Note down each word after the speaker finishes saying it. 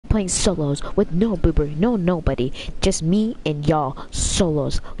playing solos with no boober, no nobody. Just me and y'all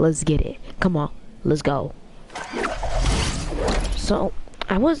solos. Let's get it. Come on, let's go. So,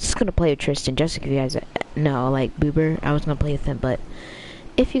 I was gonna play with Tristan, just if you guys know, like, Boober. I was gonna play with him, but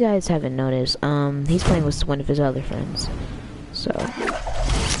if you guys haven't noticed, he's playing with one of his other friends. So,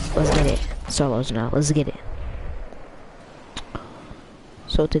 let's get it. Solos now, let's get it.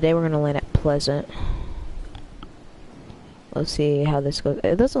 So today we're gonna land at Pleasant. Let's see how this goes.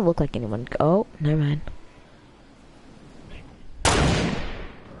 It doesn't look like anyone. Oh, never mind.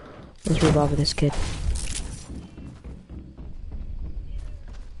 Let's revolve this kid.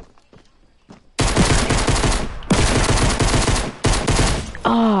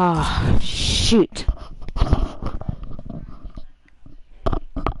 Ah, oh, shoot.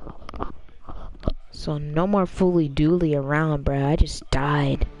 So no more fully dooley around, bruh. I just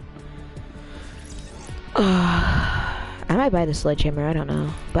died. I might buy the sledgehammer, I don't know.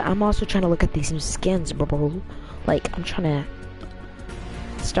 But I'm also trying to look at these new skins, bro. Like, I'm trying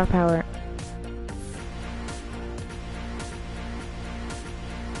to... Star power.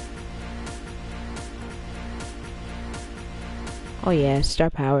 Oh yeah, star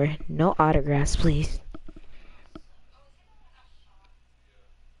power. No autographs, please.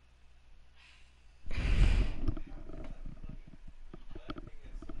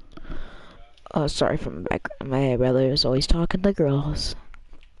 Oh, sorry for my background. My brother is always talking to girls.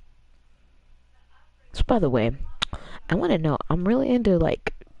 So, by the way, I want to know, I'm really into,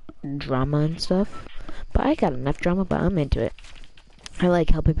 like, drama and stuff. But I got enough drama, but I'm into it. I like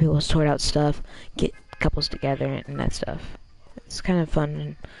helping people sort out stuff, get couples together, and that stuff. It's kind of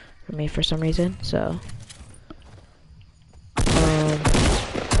fun for me for some reason, so...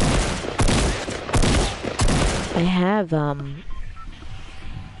 I have,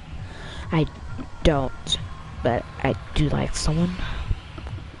 I don't, but I do like someone.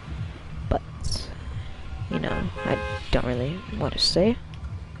 But, you know, I don't really want to say.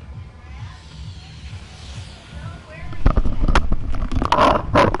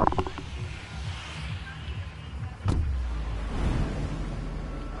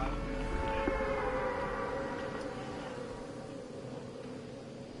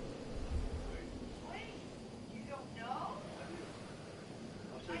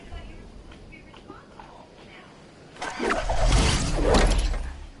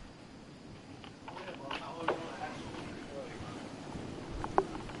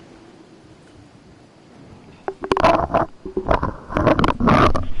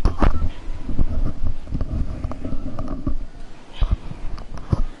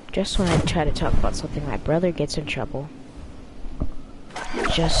 Just when I try to talk about something, my brother gets in trouble.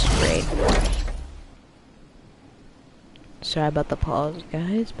 Just great. Sorry about the pause,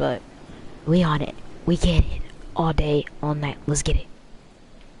 guys, but we on it. We get it. All day, all night. Let's get it.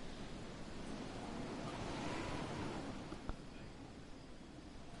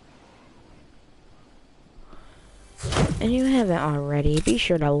 And you haven't already, be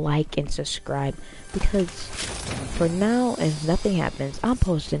sure to like and subscribe, because for now, if nothing happens, I'm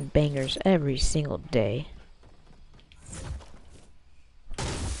posting bangers every single day.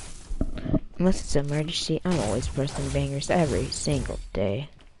 Unless it's an emergency, I'm always posting bangers every single day.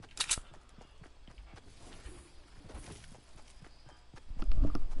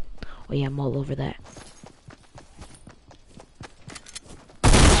 Oh yeah, I'm all over that.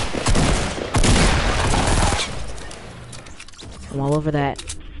 I'm all over that.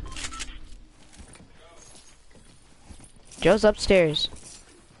 Joe's upstairs.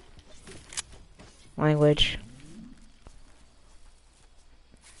 Language.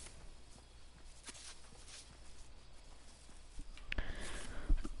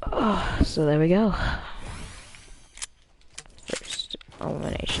 Oh, so there we go. First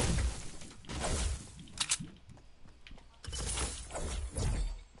elimination.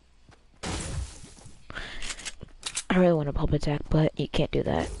 I really want a pulp attack, but you can't do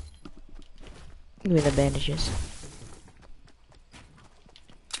that. Give me the bandages.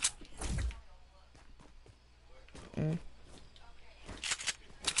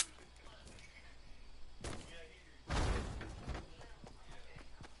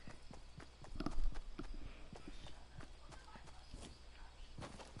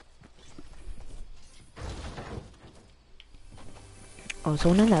 Oh,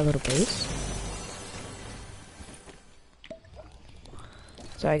 someone in that little base?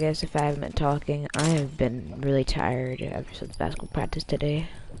 Sorry guys if I haven't been talking. I have been really tired ever since basketball practice today.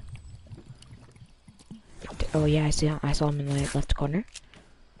 Oh yeah, I saw him in the left corner.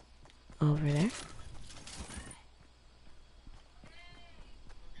 Over there.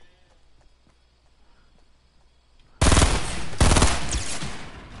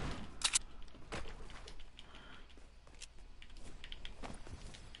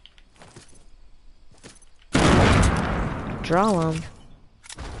 Draw them.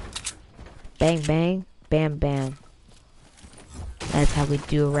 Bang, bang, bam, bam. That's how we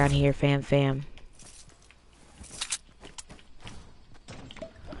do around here, fam, fam.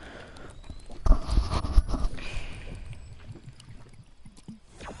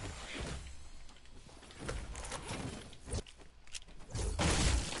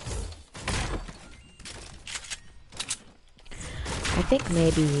 I think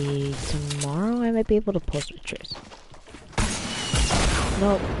maybe tomorrow I might be able to post pictures.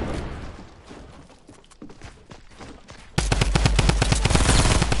 Nope.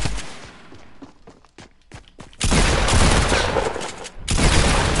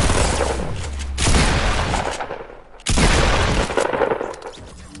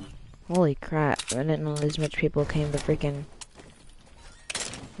 Holy crap, I didn't know as much people came to freaking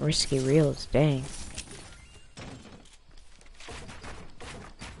risky reels, dang.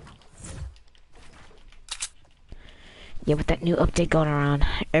 Yeah, with that new update going around,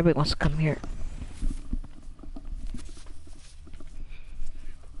 everybody wants to come here.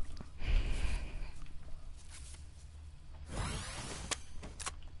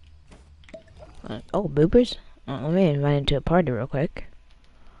 Oh, boopers? Let me invite into a party real quick.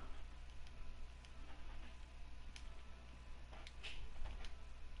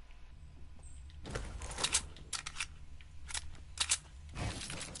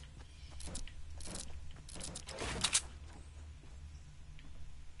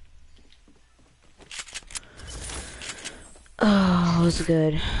 Oh, it was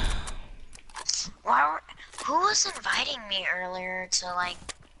good. Who was inviting me earlier to like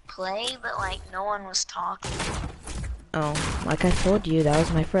play, but like no one was talking? Oh, like I told you, that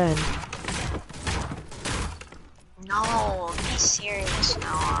was my friend. No, be serious,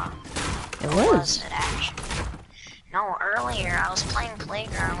 Noah. It Who was. it actually? No, earlier I was playing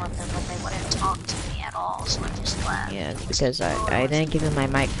Playground with them, but they wouldn't talk to me at all, so I just left. Yeah, it's because I didn't give him my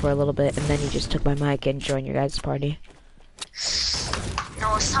mic for a little bit, and then he just took my mic and joined your guys' party.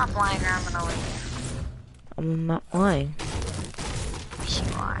 No, stop lying, or I'm gonna leave. I'm not lying. Yes,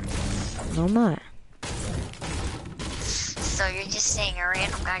 you are. No, I'm not. So you're just saying a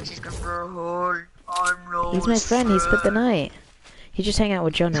random guy just goes, I'm no. He's my friend, he spent the night. He just hang out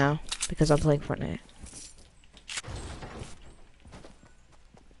with Joe now, because I'm playing Fortnite.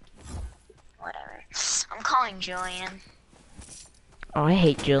 Whatever. I'm calling Julian. Oh, I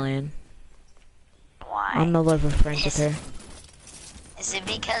hate Julian. Why? I'm no longer friends with her. Is it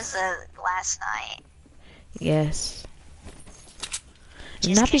because of last night? Yes.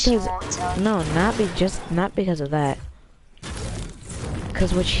 Just Not because no, not because of that.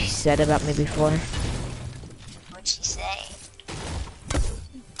 Because what she said about me before. What'd she say?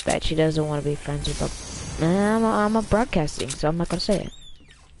 That she doesn't want to be friends with I'm a broadcasting, so I'm not gonna say it.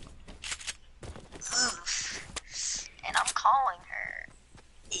 Oof. And I'm calling her.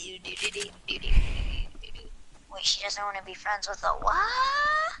 Wait, she doesn't want to be friends with a what?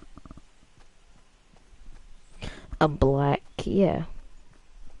 A black, yeah.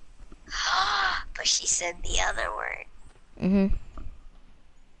 But she said the other word. Mhm.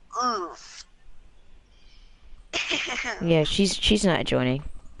 Oof. Yeah, she's not joining.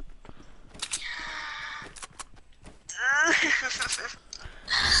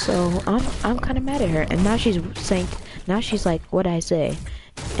 So I'm kind of mad at her, and now she's like, what did I say?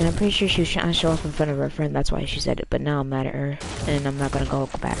 And I'm pretty sure she was trying to show off in front of her friend. That's why she said it. But now I'm mad at her, and I'm not gonna go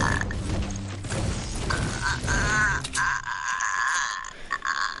back.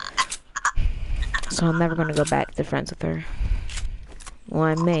 So I'm never gonna go back to friends with her. Well,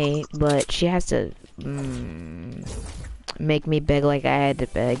 I may, but she has to make me beg like I had to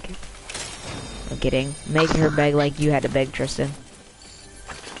beg. I'm kidding. Make her beg like you had to beg, Tristan.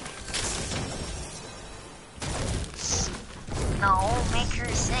 No, make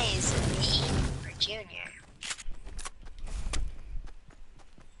her say, is it me or Junior?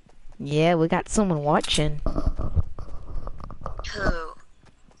 Yeah, we got someone watching. Who?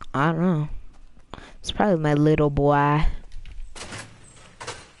 I don't know. It's probably my little boy.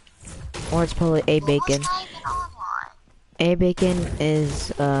 Or it's probably A Bacon. A Bacon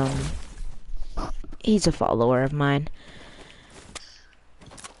is, he's a follower of mine.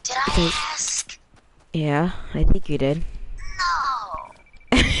 Did I ask? Yeah, I think you did. No.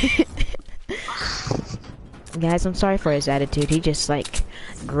 Guys, I'm sorry for his attitude. He just, like,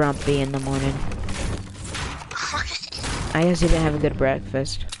 grumpy in the morning. I guess he didn't have a good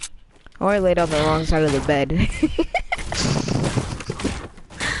breakfast. Or he laid on the wrong side of the bed.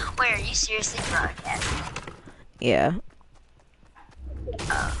 Wait, are you seriously broadcasting? Yeah.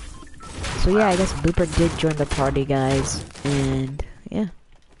 So yeah, I guess Booper did join the party, guys. And, yeah.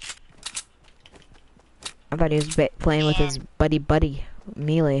 I thought he was playing with his And buddy,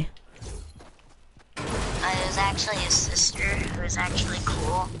 Melee. it was actually his sister who was actually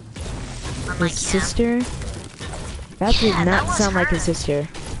cool. His Unlike him. sister? That did Yeah, that not was sound like her. his sister.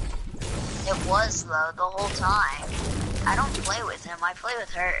 It was though, the whole time. I don't play with him, I play with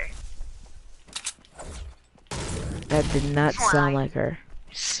her. That did not sound like her.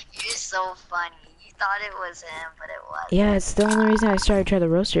 You're so funny. You thought it was him, but it wasn't. Yeah, it's the only reason I started trying to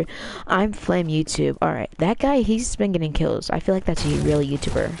roast her. I'm Flame YouTube. Alright, that guy, he's been getting kills. I feel like that's a real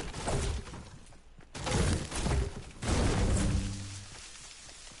YouTuber.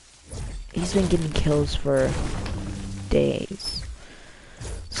 He's been getting kills for days.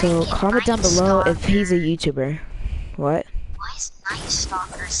 So comment down below if he's a YouTuber. What? Why is Night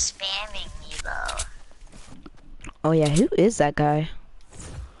Stalker spamming me though? Oh yeah, who is that guy?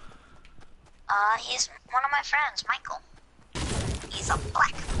 He's one of my friends, Michael. He's a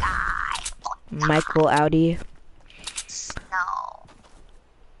black guy. Michael Audi. No.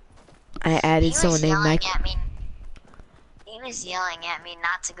 I added someone named Michael. He was yelling at me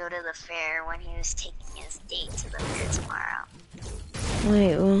not to go to the fair when he was taking his date to the fair tomorrow.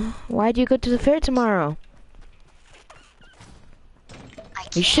 Wait, well, why'd you go to the fair tomorrow?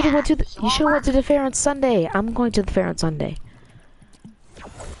 You should have went to the fair on Sunday. I'm going to the fair on Sunday.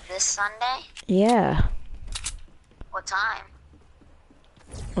 This Sunday? Yeah. What time?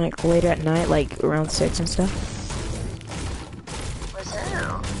 Like later at night, like around 6 and stuff. With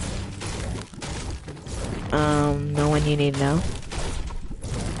who? No one you need to know.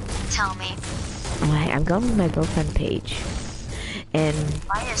 Tell me. I'm going with my girlfriend Paige. And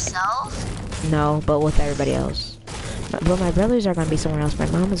By yourself? no, but with everybody else. But my brothers are gonna be somewhere else. My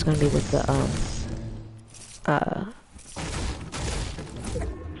mom is gonna be with the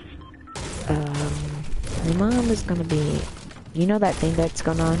my mom is gonna be, you know that thing that's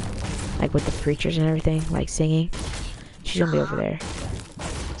going on, like with the preachers and everything, like singing. She's gonna be over there.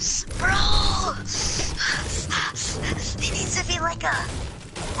 Bro, it needs to be like a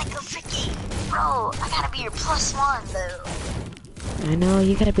freaking bro. I gotta be your +1 though. I know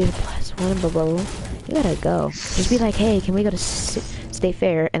you gotta be the +1, but bro, you gotta go. Just be like, hey, can we go to State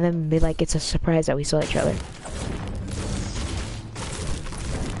Fair? And then be like, it's a surprise that we saw each other.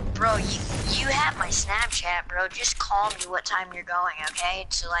 Bro, you have my Snapchat, bro. Just call me what time you're going, okay?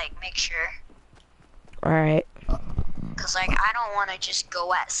 To like make sure. All right. Cause like I don't want to just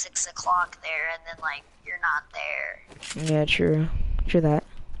go at 6 o'clock there and then like you're not there. Yeah, true. True that.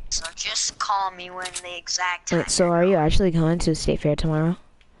 So just call me when the exact time. Wait, so are you actually going to State Fair tomorrow?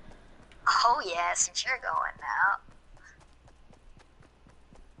 Oh yeah, since you're going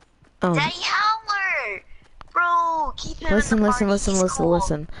now. Daddy Howler! Bro, keep him Listen, in the listen, party. listen, He's listen, cool.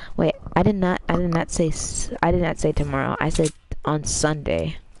 listen. Wait, I did not say tomorrow. I said on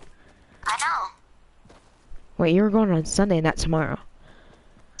Sunday. I know. Wait, you were going on Sunday, not tomorrow.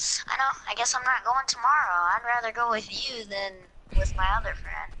 I know. I guess I'm not going tomorrow. I'd rather go with you than with my other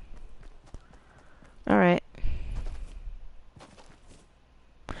friend. All right.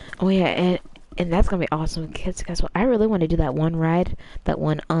 Oh yeah, and that's gonna be awesome, kids. Guys, I really want to do that one ride, that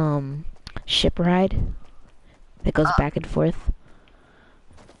one ship ride that goes back and forth.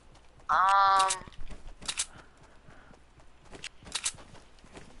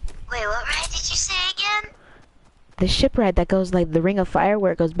 Wait, what ride did you say again? The ship ride that goes like the Ring of Fire,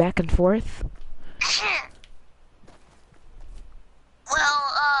 where it goes back and forth. Well,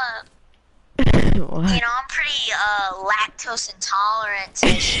 What? you know, I'm pretty lactose intolerant to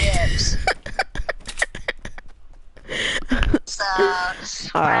ships. So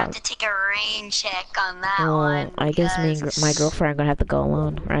we'll have to take a rain check on that one. I guess me and my girlfriend are gonna have to go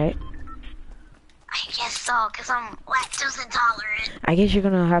alone, right? I guess so, cause I'm lactose intolerant. I guess you're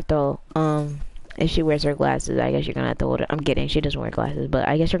gonna have to, if she wears her glasses, I guess you're gonna have to hold her. I'm kidding, she doesn't wear glasses, but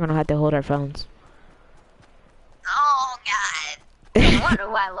I guess you're gonna have to hold our phones. Oh God. What do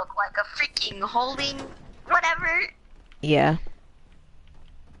I look like? A freaking holding whatever? Yeah.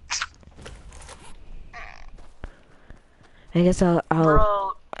 I guess I'll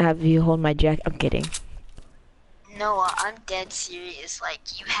Bro, have you hold my jacket. I'm kidding. Noah, I'm dead serious. Like,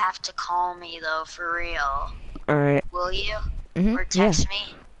 you have to call me though, for real. Alright. Will you? Mm-hmm. Or text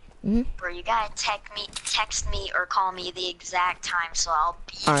me? Mm-hmm. Bro, you gotta text me or call me the exact time so I'll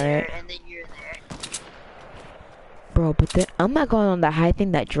be All there right. and then you're there. Bro, but I'm not going on the high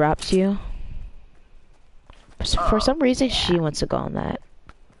thing that drops you. For some reason, she wants to go on that.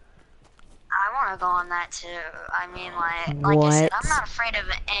 I wanna go on that too. I mean, like I said, I'm not afraid of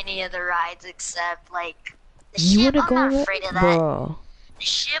any of the rides except, like, the You ship, wanna go I'm on not that? afraid of that. Bro. The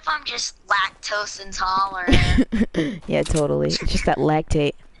ship, I'm just lactose intolerant. Yeah, totally. It's just that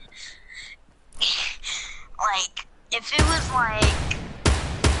lactate. like, if it was like,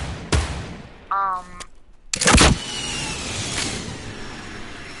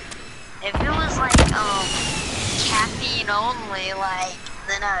 if it was like, caffeine only, like,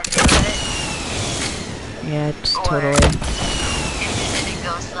 then I'd do it. Yeah, it's Or totally. if it didn't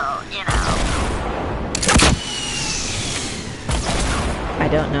go so, you know. I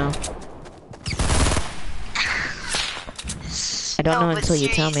don't know. I don't know until you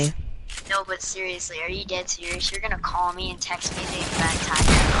tell me. No, but seriously, are you dead serious? You're gonna call me and text me the exact time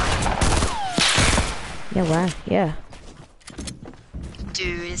you're going? Yeah, why? Yeah.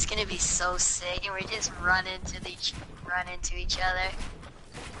 Dude, it's gonna be so sick, and we just run into each other.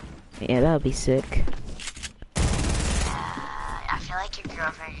 Yeah, that would be sick. I feel like your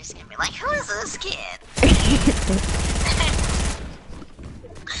girlfriend is gonna be like, "Who is this kid?"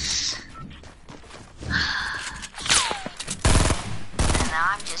 And now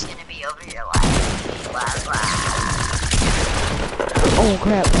I'm just gonna be over here like, blah blah. Oh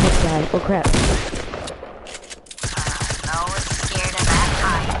crap! Next guy. Oh crap! No one's scared of that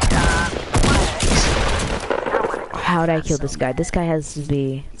kind of what? How'd I kill this guy? This guy has to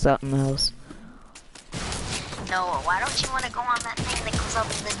be something else. Noah, why don't you want to go on that thing that goes up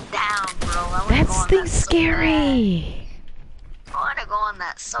and then down, bro? I wanna That go on thing's so scary! bad. I want to go on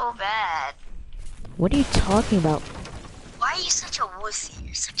that so bad. What are you talking about? Why are you such a wussy?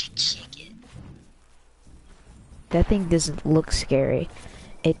 You're such a chicken. That thing doesn't look scary.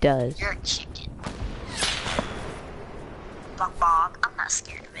 It does. You're a chicken. Bog bog. I'm not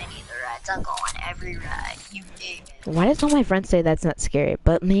scared of any of the rides. I'll go on every ride. You dig it. Why does all my friends say that's not scary?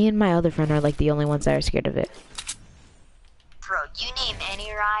 But me and my other friend are like the only ones that are scared of it. Bro, you name any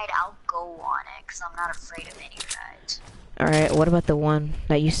ride, I'll go on it, because I'm not afraid of any rides. Alright, what about the one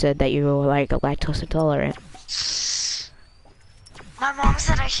that you said that you were like lactose intolerant? My mom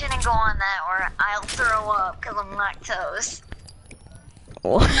said I shouldn't go on that or I'll throw up because I'm lactose.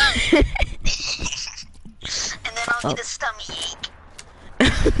 And then I'll get a stomach ache.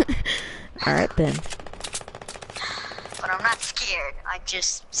 Alright then. But I'm not scared, I'm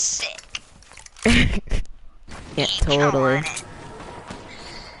just sick. Yeah, Come totally. on.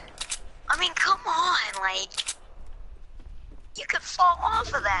 I mean, come on, like, you could fall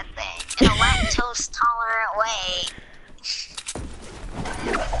off of that thing in a lactose tolerant way.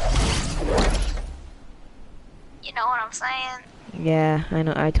 You know what I'm saying? Yeah, I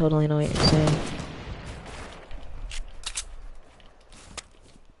know. I totally know what you're saying.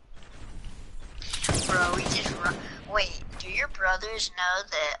 Bro, we just run. Wait, do your brothers know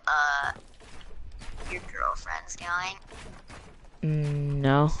that, your girlfriend's going?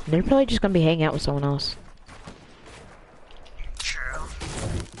 No. They're probably just gonna be hanging out with someone else. True.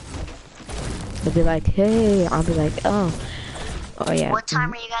 They'll be like, hey, I'll be like, oh yeah. What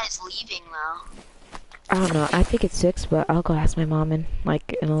time are you guys leaving, though? I don't know. I think it's 6, but I'll go ask my mom in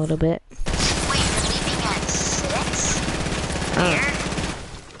like in a little bit. Wait, you're leaving at 6? Where?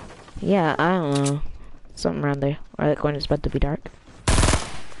 Yeah, I don't know. Something around there. Or like when it's about to be dark.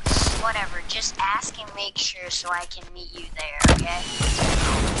 Whatever, just ask and make sure so I can meet you there, okay?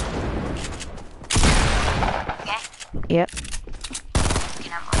 Okay? Yep. We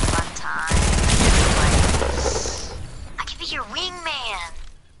can have a fun time. I can be your wingman!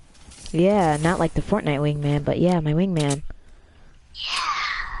 Yeah, not like the Fortnite wingman, but yeah, my wingman.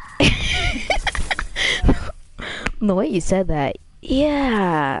 Yeah! The way you said that,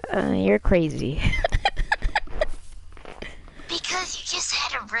 yeah, you're crazy. Because you just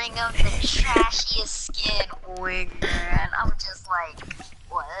had to bring up the trashiest skin wingman. I'm just like,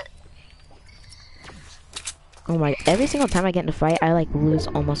 what? Oh my, every single time I get in a fight, I like lose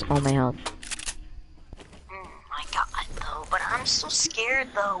almost all my health. Oh my god, though. But I'm so scared,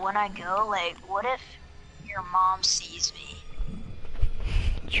 though, when I go. Like, what if your mom sees me?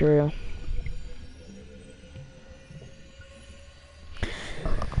 True.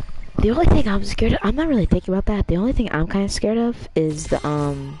 The only thing I'm scared of, I'm not really thinking about that. The only thing I'm kind of scared of is the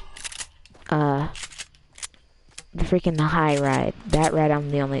freaking high ride. That ride I'm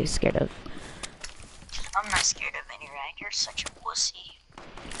the only scared of. I'm not scared of any ride. You're such a wussy.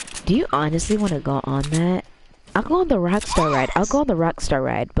 Do you honestly want to go on that? I'll go on the Rockstar ride. I'll go on the Rockstar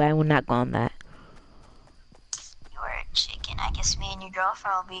ride, but I will not go on that. You're a chicken. I guess me and your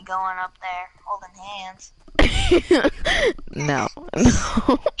girlfriend will be going up there holding hands. No.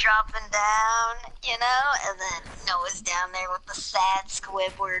 Dropping down, you know? And then Noah's down there with the sad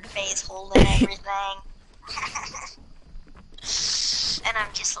Squidward face holding everything. And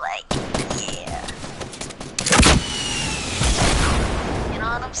I'm just like, yeah. You know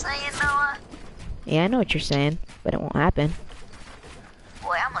what I'm saying, Noah? Yeah, I know what you're saying, but it won't happen.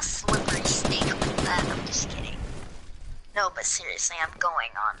 Boy, I'm a slippery snake with that. I'm just kidding. No, but seriously, I'm going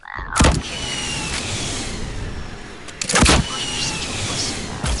on that. I don't care.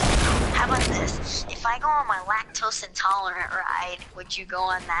 How about this? If I go on my lactose intolerant ride, would you go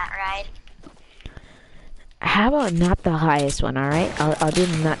on that ride? How about not the highest one, alright? I'll do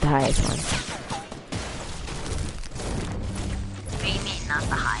not the highest one. What do you mean, not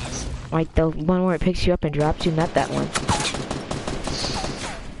the highest? Like the one where it picks you up and drops you, not that one.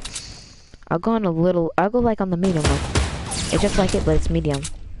 I'll go on I'll go like on the medium one. It's just like it, but it's medium.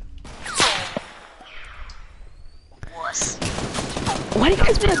 Wuss. Why do you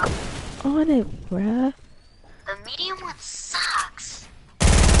guys wanna go on it, bruh? The medium one sucks.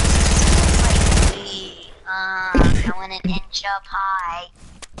 Like, I went an inch up high.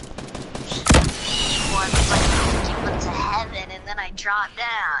 The big one's like, you went to heaven, and then I dropped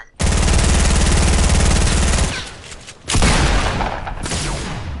down.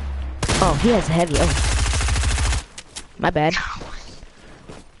 Oh, he has a heavy. Oh, my bad.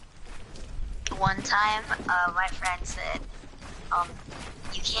 One time, my friend said,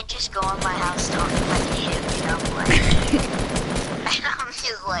 you can't just go in my house talking like a hippie. And I'm like, and I'm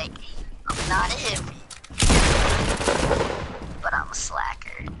just like, I'm not a hippie, but I'm a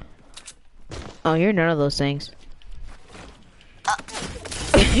slacker. Oh, you're none of those things.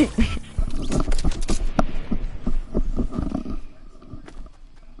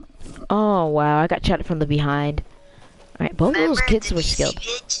 Oh wow, I got shot from the behind. Alright, both of those kids were skilled.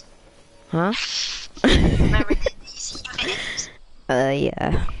 Bitch? Huh? Remember the DC bitch?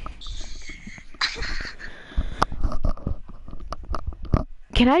 Yeah.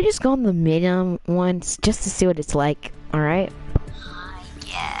 Can I just go on the medium once just to see what it's like? Alright?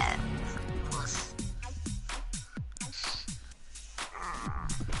 Yeah.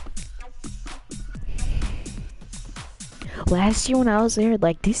 Last year when I was there,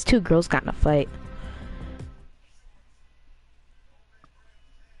 like, these two girls got in a fight.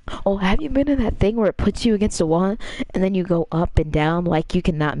 Oh, have you been in that thing where it puts you against a wall and then you go up and down like you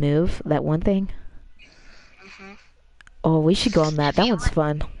cannot move? That one thing? Mhm. Oh, we should go on that. That one's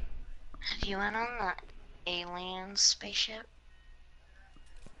fun. Have you went on the alien spaceship?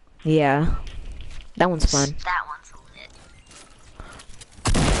 Yeah. That one's fun. That one's lit.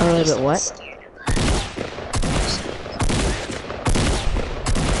 A little bit what?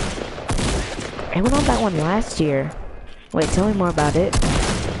 I went on that one last year. Wait, tell me more about it.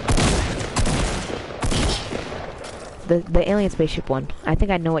 The alien spaceship one. I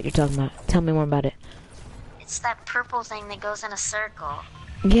think I know what you're talking about. Tell me more about it. It's that purple thing that goes in a circle.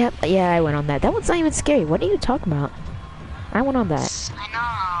 Yep, yeah, I went on that. That one's not even scary. What are you talking about? I went on that. I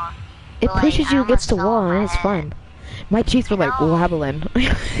know. It But, pushes I you against the almost fell wall on and my it's head. fun. My cheeks were like wobbling.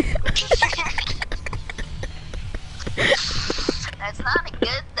 That's not a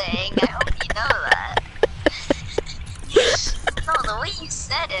good thing. I hope you know that. No, the way you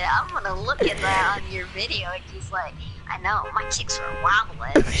said it, I'm gonna look at that on your video and just like, I know, my cheeks were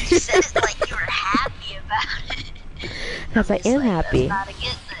wobbling. You said it like you were happy about it. Because I am happy. That's not a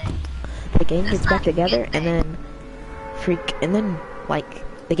good thing. The gang That's gets back not a good together thing. and then like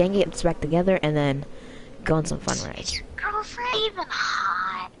the gang gets back together and then go on some fun Is rides. your girlfriend even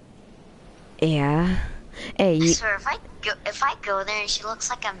hot? Yeah. Hey, I you, swear, if I go there and she looks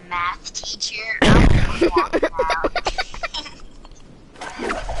like a math teacher, I'm gonna walk out.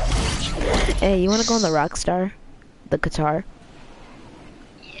 hey, you wanna go on the Rockstar? The guitar?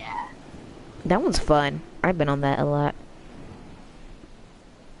 Yeah. That one's fun. I've been on that a lot.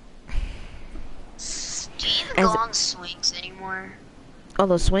 Do you even As- go on swings anymore? Oh,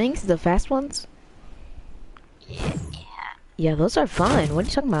 those swings? The fast ones? Yeah. Yeah, those are fun. What are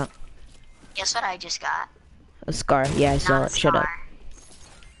you talking about? Guess what I just got? A scar. Yeah, I saw Not it. a Shut up.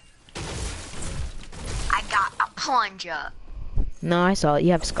 star. I got a plunger. No, I saw it.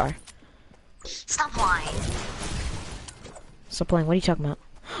 You have a scar. Stop lying. Stop playing. What are you talking about?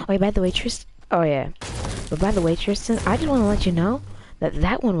 Oh, yeah, by the way, Tristan. Oh, yeah. But by the way, Tristan, I just want to let you know that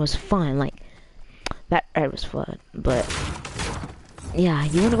that one was fun. Like, that ride was fun. But, yeah,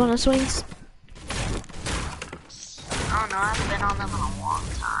 you want to go on the swings? I don't know, I haven't been on them in a long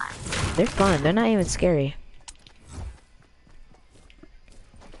time. They're fun. They're not even scary.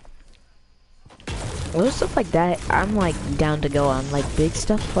 Little stuff like that, I'm like down to go on. Like big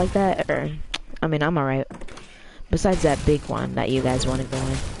stuff like that, or I mean, I'm alright. Besides that big one that you guys want to go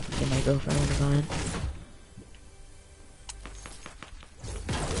on, and my girlfriend want to go on.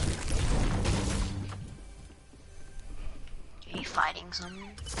 Are you fighting someone?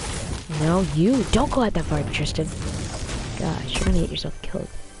 No, you don't go out that far, Tristan. Gosh, you're gonna get yourself killed.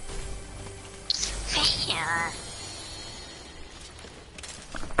 Yeah.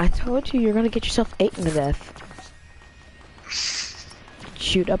 I told you you're gonna get yourself eaten to death.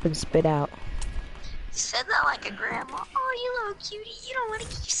 shoot up and spit out. Said that like a grandma. Oh, you little cutie. You don't want to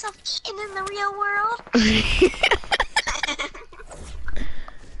get yourself eaten in the real world. I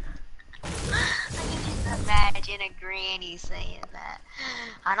can just imagine a granny saying that.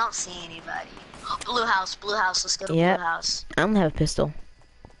 I don't see anybody. Blue house, blue house. Let's go to Yep. blue house. I don't have a pistol.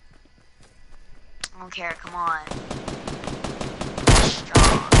 I don't care. Come on.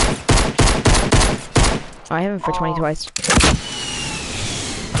 Strong. Oh, I have him for 20 twice.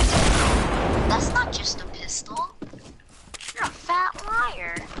 That's not just a pistol. You're a fat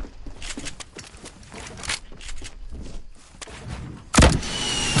liar.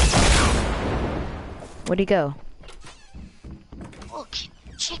 Where'd he go? Look,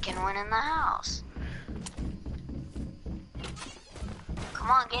 chicken went in the house. Come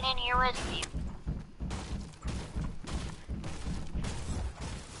on, get in here with me.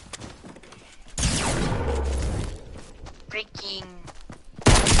 Freaking.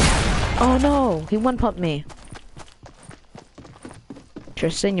 Oh no, he one-pumped me.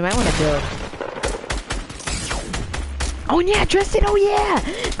 Tristan, you might want to build. Oh yeah, Tristan, oh yeah!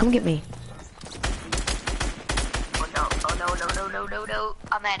 Come get me. Oh no, oh no, no, no, no, no, no.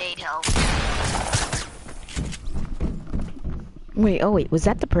 I'm at 8 health. Wait, oh wait, was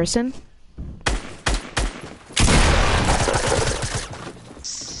that the person?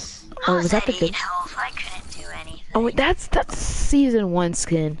 I Oh, was was that at the 8 good? health. I couldn't do anything. Oh wait, that's season 1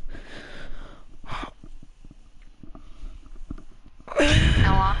 skin.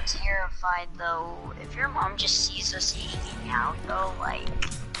 No, I'm terrified though. If your mom just sees us hanging out though, like...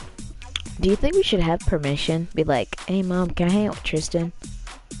 Do you think we should have permission? Be like, hey mom, can I hang out with Tristan?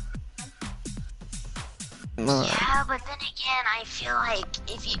 Yeah, but then again, I feel like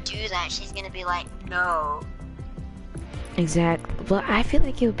if you do that, she's gonna be like, no. Exactly. But I feel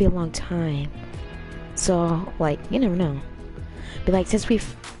like it would be a long time. So, like, you never know. Be like, since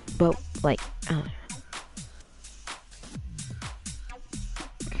we've... But, like, I don't know.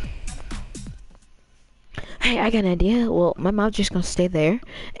 Hey, I got an idea. Well, my mom's just gonna stay there.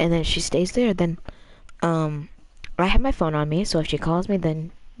 And then if she stays there, then, I have my phone on me. So if she calls me,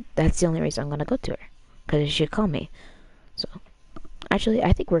 then that's the only reason I'm gonna go to her. Because she should call me. So, actually,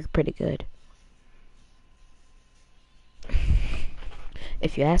 I think we're pretty good.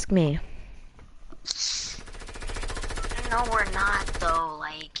 If you ask me. No, we're not though.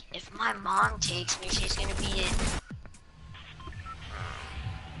 Like, if my mom takes me, she's gonna be in...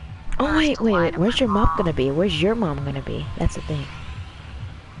 Oh wait, where's your mom gonna be? Where's your mom gonna be? That's the thing.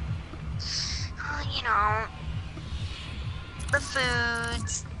 You know, the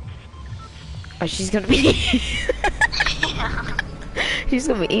foods. Oh, she's gonna be... Yeah. She's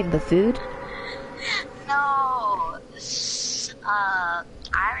gonna be eating the food? No.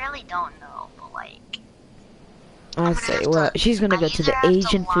 I really don't know, but like... I'll say, well, she's gonna go to the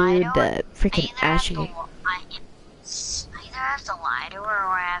Asian food, the freaking ashy. I either have to lie to her or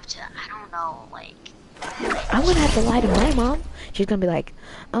I have to, I don't know, like... I wouldn't have to lie to my mom. She's gonna be like,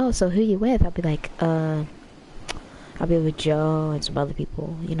 oh, so who you with? I'll be like, I'll be with Joe and some other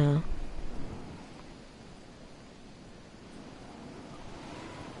people, you know.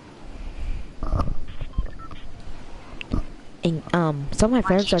 And, some of my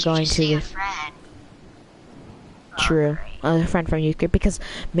friends are going to... True. A friend from youth group, because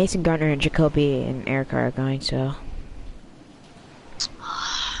Mason, Gardner, and Jacoby and Erica are going, so...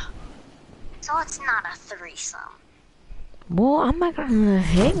 So it's not a threesome. Well, I'm not gonna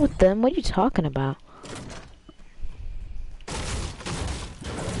hang with them. What are you talking about?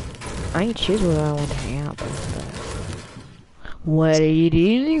 I can choose whether I want to hang out with them. What are you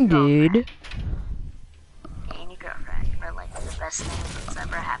doing, dude? You and your girlfriend are like the best thing that's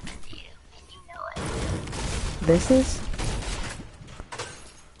ever happened to you, and you know it. This is?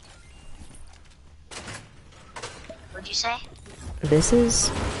 What'd you say? This is?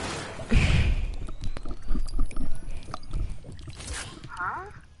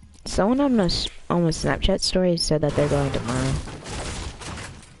 Huh? Someone on my Snapchat story said that they're going tomorrow.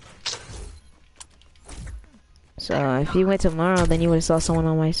 So if you went tomorrow, then you would have saw someone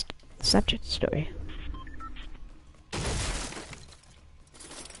on my Snapchat story.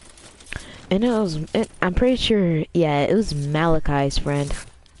 And I'm pretty sure, yeah, it was Malachi's friend.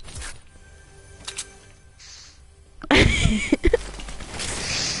 I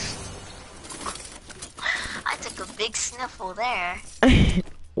took a big sniffle there.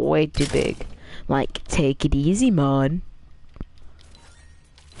 Way too big. Like, take it easy, man.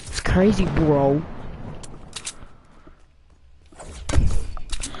 It's crazy, bro.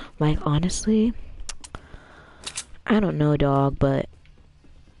 Like, honestly, I don't know, dog, but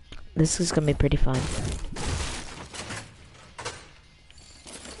this is gonna be pretty fun.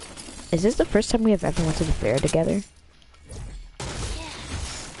 Is this the first time we have ever went to the fair together?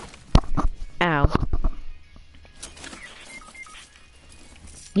 Ow.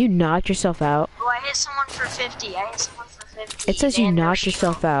 You knocked yourself out. Oh, I hit someone for 50. I hit someone for 50. It says They you have no knocked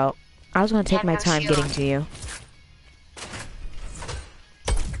yourself shield. out. I was gonna They take have my no time shield. getting to you.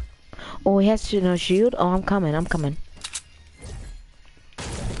 Oh, he has no shield? Oh, I'm coming, I'm coming.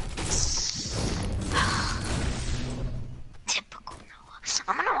 Typical Noah.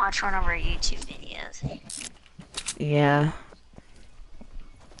 I'm gonna watch one of our YouTube videos. Yeah.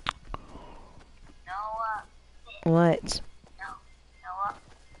 Noah. What? No. Noah.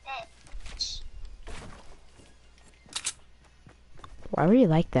 Bitch. Why were you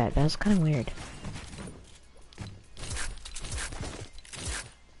like that? That was kind of weird.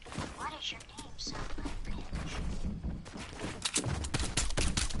 What is your name, son of a bitch?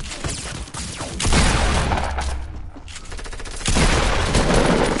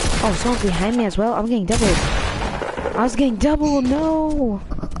 Oh, someone's behind me as well? I'm getting doubled. I was getting doubled, no!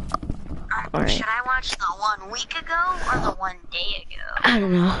 Alright. Should I watch the 1 week ago or the 1 day ago? I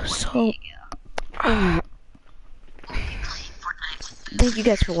don't know, so... Thank you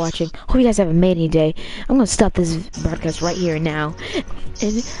guys for watching. Hope you guys have an amazing day. I'm gonna stop this broadcast right here and now.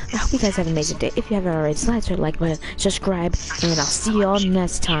 And I hope you guys have an amazing day. If you haven't already, slide to the like button, subscribe, and I'll see you all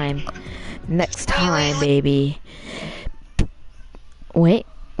next time. Next time, baby. Wait,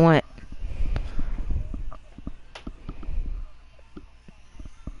 what?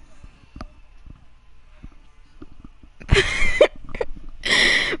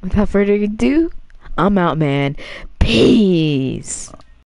 Without further ado, I'm out, man. Peace.